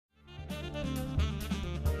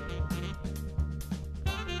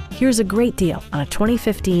Here's a great deal on a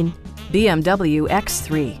 2015 BMW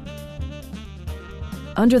X3.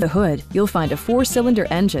 Under the hood, you'll find a 4-cylinder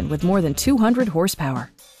engine with more than 200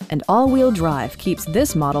 horsepower, and all-wheel drive keeps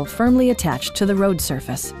this model firmly attached to the road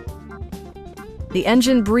surface. The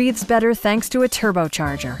engine breathes better thanks to a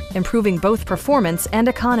turbocharger, improving both performance and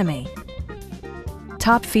economy.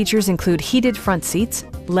 Top features include heated front seats,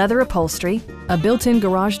 leather upholstery, a built-in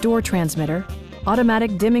garage door transmitter,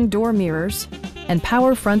 automatic dimming door mirrors, and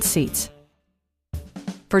power front seats.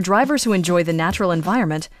 For drivers who enjoy the natural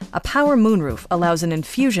environment, a power moonroof allows an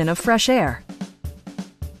infusion of fresh air.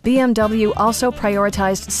 BMW also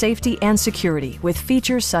prioritized safety and security with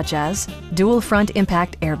features such as dual front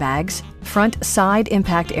impact airbags, front side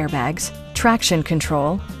impact airbags, traction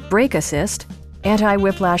control, brake assist,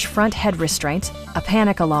 anti-whiplash front head restraints, a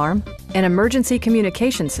panic alarm, an emergency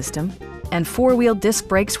communication system, and 4-wheel disc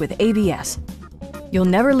brakes with ABS. You'll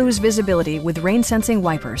never lose visibility with rain-sensing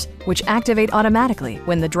wipers, which activate automatically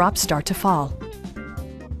when the drops start to fall.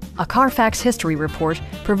 A Carfax history report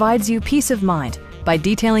provides you peace of mind by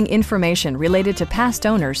detailing information related to past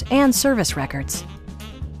owners and service records.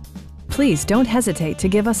 Please don't hesitate to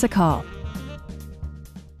give us a call.